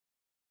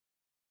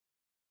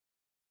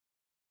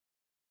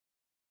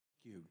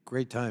Thank you.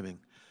 Great timing.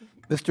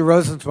 Mr.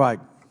 Rosenzweig.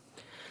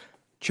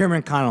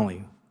 Chairman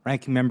Connolly,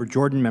 Ranking Member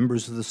Jordan,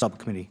 members of the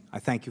subcommittee, I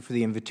thank you for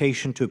the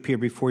invitation to appear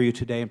before you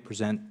today and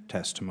present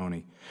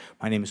testimony.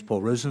 My name is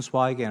Paul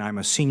Rosenzweig, and I'm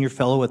a senior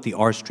fellow at the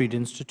R Street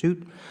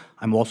Institute.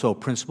 I'm also a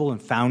principal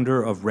and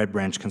founder of Red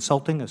Branch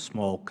Consulting, a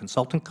small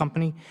consulting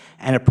company,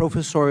 and a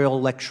professorial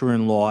lecturer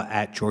in law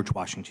at George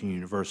Washington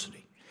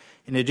University.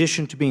 In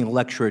addition to being a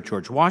lecturer at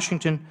George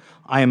Washington,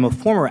 I am a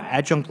former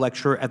adjunct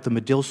lecturer at the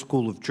Medill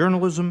School of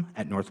Journalism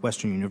at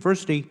Northwestern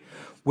University,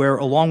 where,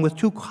 along with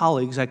two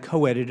colleagues, I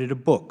co-edited a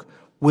book,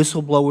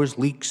 Whistleblowers,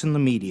 Leaks in the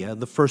Media,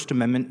 the First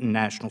Amendment and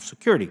National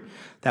Security,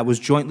 that was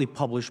jointly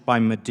published by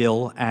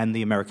Medill and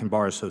the American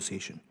Bar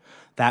Association.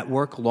 That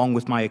work, along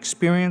with my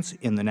experience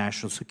in the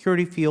national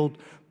security field,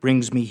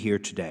 brings me here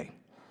today.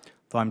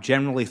 Though I'm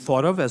generally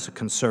thought of as a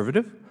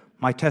conservative,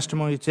 my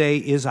testimony today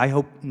is, I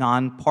hope,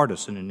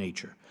 nonpartisan in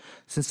nature,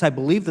 since I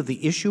believe that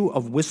the issue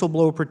of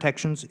whistleblower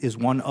protections is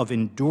one of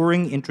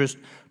enduring interest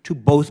to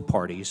both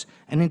parties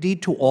and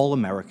indeed to all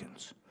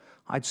Americans.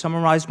 I'd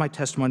summarize my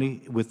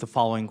testimony with the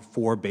following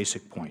four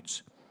basic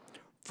points.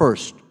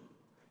 First,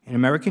 in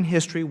American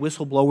history,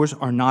 whistleblowers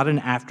are not an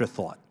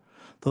afterthought.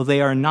 Though they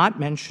are not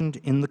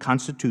mentioned in the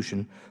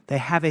Constitution, they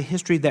have a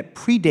history that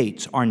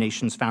predates our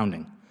nation's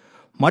founding.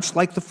 Much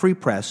like the free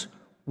press,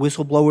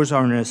 whistleblowers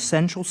are an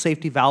essential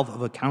safety valve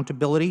of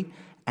accountability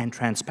and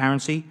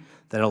transparency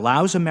that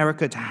allows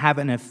America to have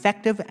an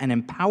effective and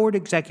empowered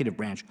executive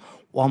branch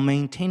while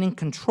maintaining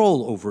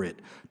control over it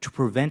to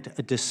prevent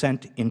a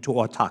descent into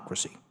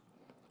autocracy.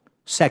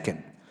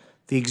 Second,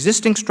 the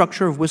existing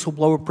structure of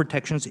whistleblower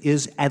protections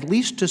is, at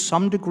least to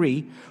some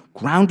degree,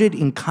 grounded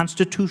in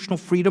constitutional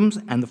freedoms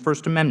and the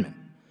First Amendment.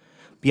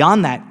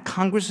 Beyond that,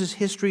 Congress's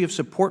history of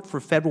support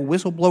for federal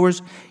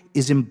whistleblowers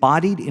is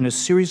embodied in a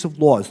series of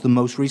laws, the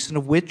most recent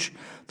of which,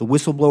 the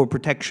Whistleblower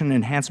Protection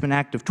Enhancement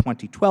Act of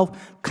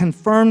 2012,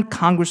 confirmed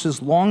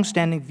Congress's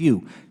longstanding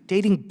view,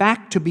 dating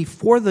back to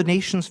before the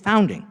nation's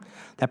founding,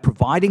 that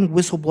providing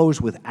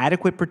whistleblowers with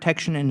adequate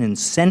protection and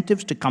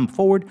incentives to come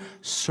forward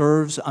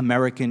serves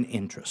American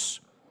interests.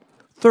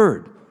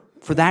 Third,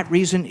 for that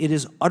reason, it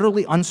is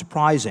utterly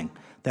unsurprising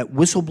that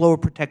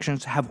whistleblower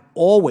protections have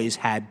always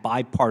had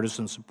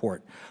bipartisan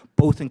support,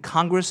 both in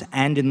Congress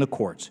and in the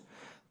courts.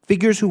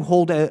 Figures who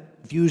hold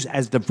views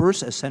as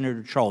diverse as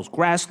Senator Charles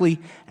Grassley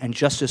and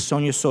Justice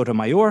Sonia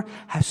Sotomayor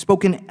have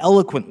spoken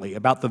eloquently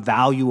about the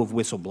value of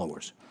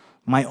whistleblowers.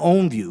 My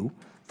own view,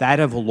 that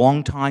of a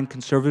longtime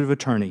conservative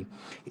attorney,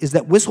 is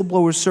that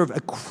whistleblowers serve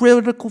a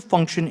critical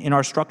function in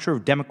our structure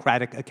of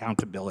democratic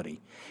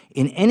accountability.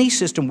 In any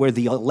system where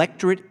the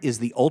electorate is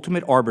the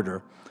ultimate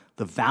arbiter,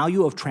 the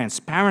value of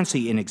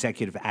transparency in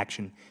executive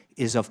action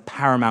is of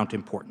paramount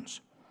importance.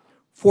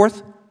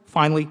 Fourth,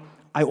 finally,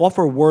 I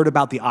offer a word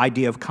about the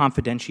idea of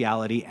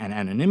confidentiality and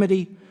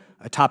anonymity,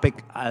 a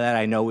topic that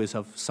I know is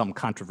of some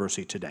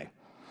controversy today.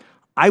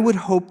 I would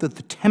hope that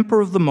the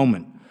temper of the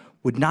moment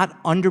would not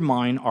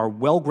undermine our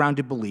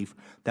well-grounded belief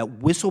that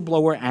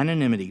whistleblower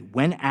anonymity,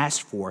 when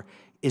asked for,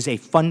 is a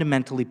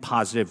fundamentally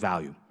positive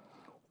value.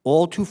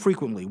 All too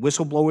frequently,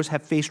 whistleblowers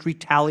have faced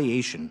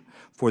retaliation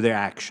for their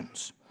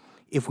actions.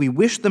 If we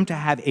wish them to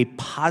have a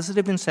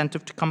positive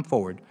incentive to come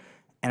forward,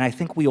 and I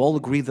think we all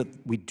agree that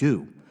we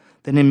do,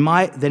 then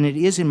it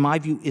is, in my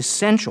view,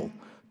 essential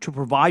to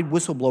provide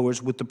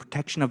whistleblowers with the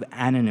protection of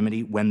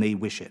anonymity when they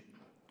wish it.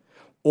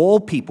 All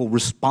people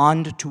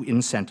respond to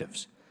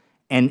incentives,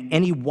 and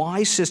any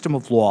wise system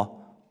of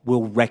law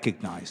will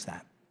recognize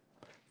that.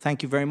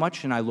 Thank you very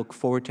much, and I look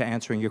forward to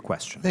answering your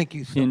questions. Thank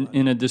you so much.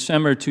 In a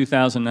December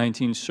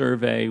 2019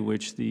 survey,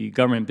 which the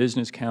Government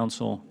Business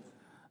Council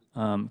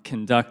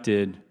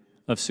conducted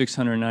of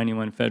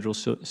 691 federal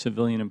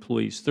civilian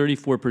employees,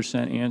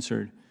 34%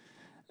 answered,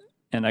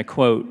 and I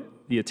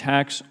quote, "The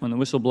attacks on the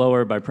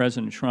whistleblower by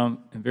President Trump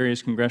and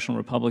various congressional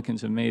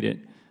Republicans have made it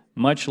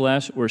much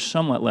less or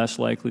somewhat less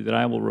likely that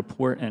I will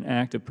report an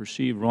act of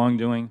perceived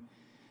wrongdoing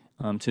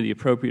to the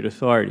appropriate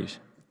authorities."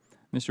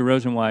 Mr.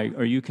 Rosenzweig,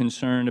 are you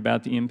concerned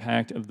about the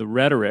impact of the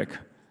rhetoric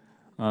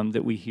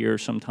that we hear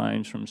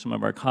sometimes from some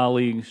of our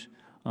colleagues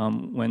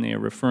when they are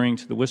referring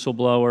to the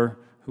whistleblower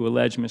who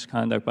alleged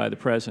misconduct by the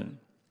President?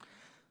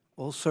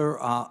 Well, sir,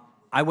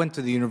 I went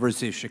to the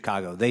University of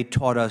Chicago. They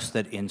taught us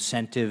that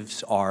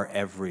incentives are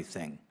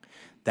everything,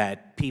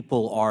 that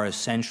people are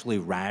essentially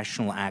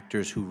rational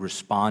actors who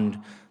respond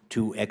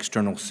to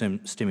external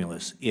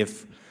stimulus.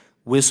 If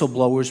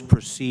whistleblowers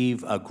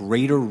perceive a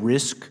greater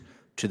risk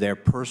to their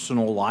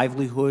personal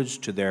livelihoods,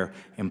 to their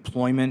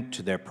employment,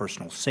 to their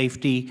personal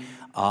safety,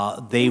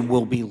 they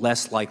will be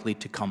less likely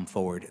to come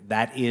forward.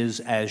 That is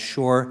as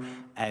sure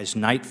as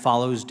night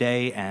follows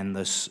day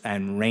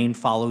and rain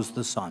follows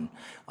the sun.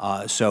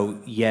 So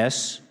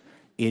yes,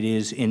 it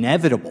is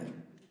inevitable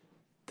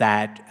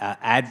that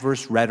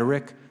adverse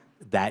rhetoric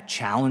that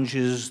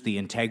challenges the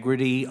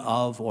integrity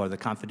of or the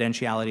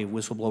confidentiality of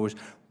whistleblowers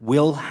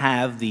will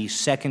have the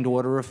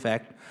second-order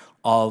effect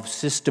of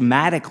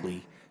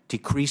systematically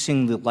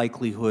decreasing the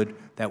likelihood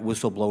that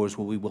whistleblowers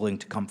will be willing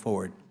to come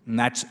forward. And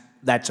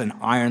that's an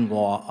iron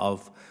law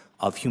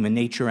of human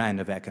nature and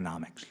of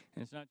economics.